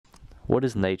What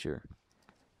is nature?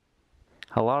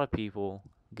 A lot of people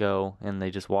go and they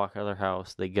just walk out of their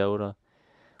house. They go to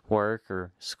work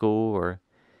or school and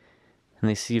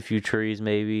they see a few trees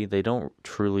maybe. They don't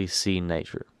truly see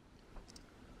nature.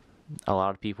 A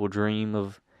lot of people dream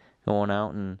of going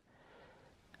out and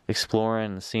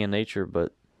exploring and seeing nature,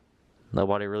 but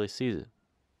nobody really sees it.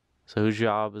 So whose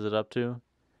job is it up to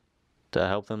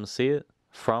help them see it?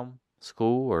 From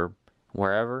school or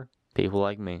wherever? People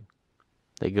like me.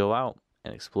 They go out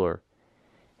and explore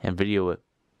and video it.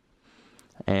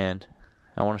 And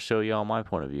I want to show y'all my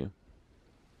point of view.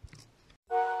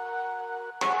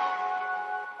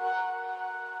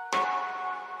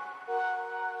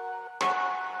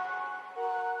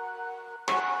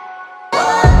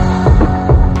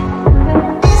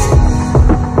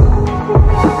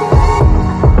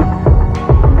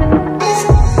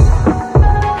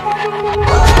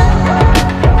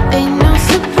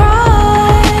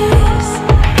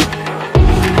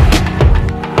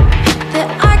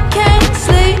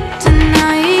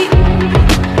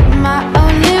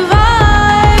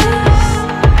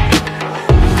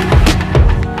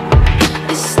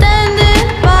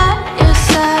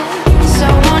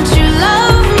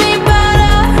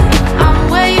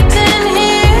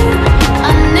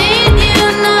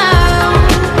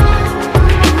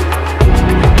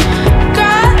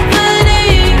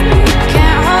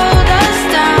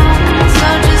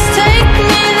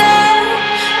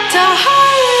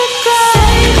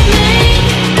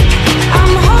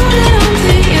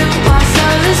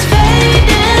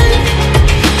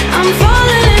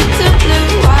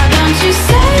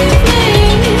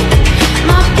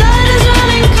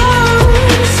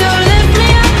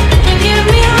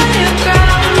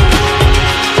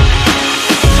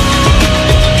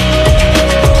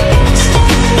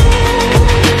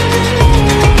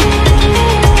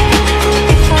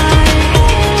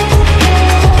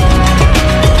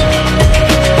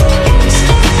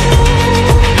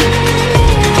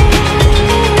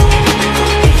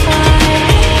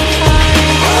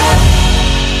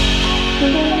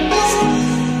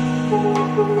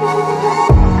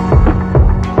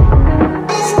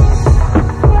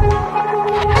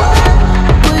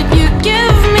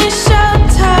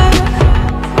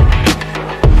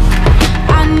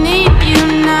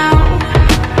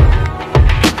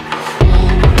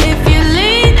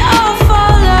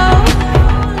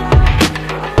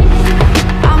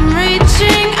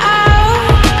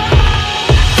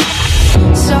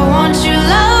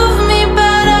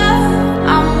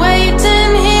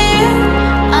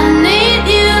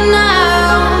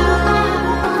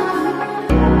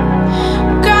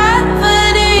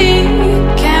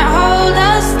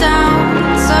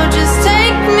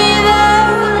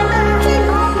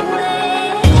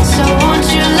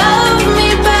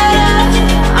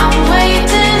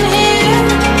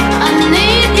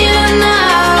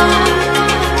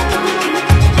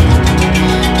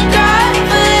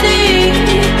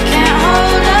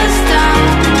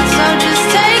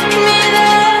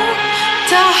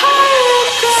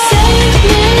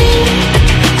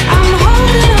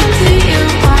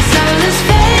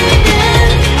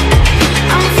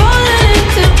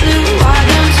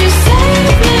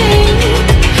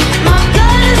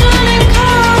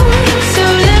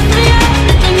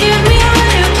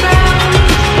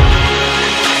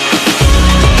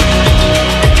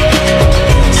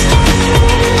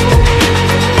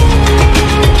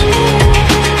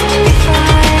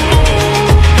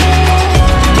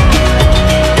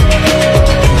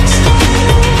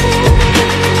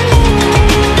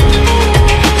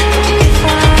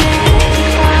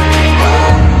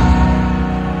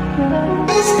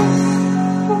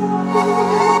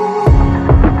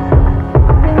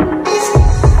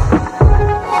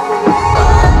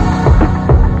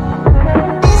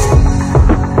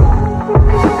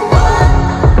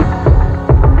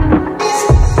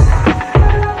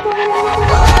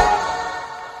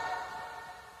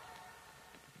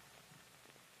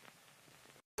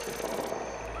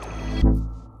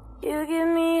 You give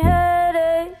me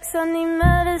headaches, I need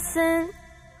medicine.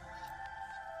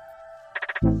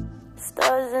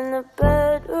 Stars in the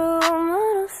bedroom,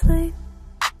 I don't sleep.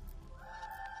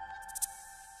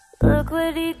 Look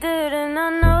what he did.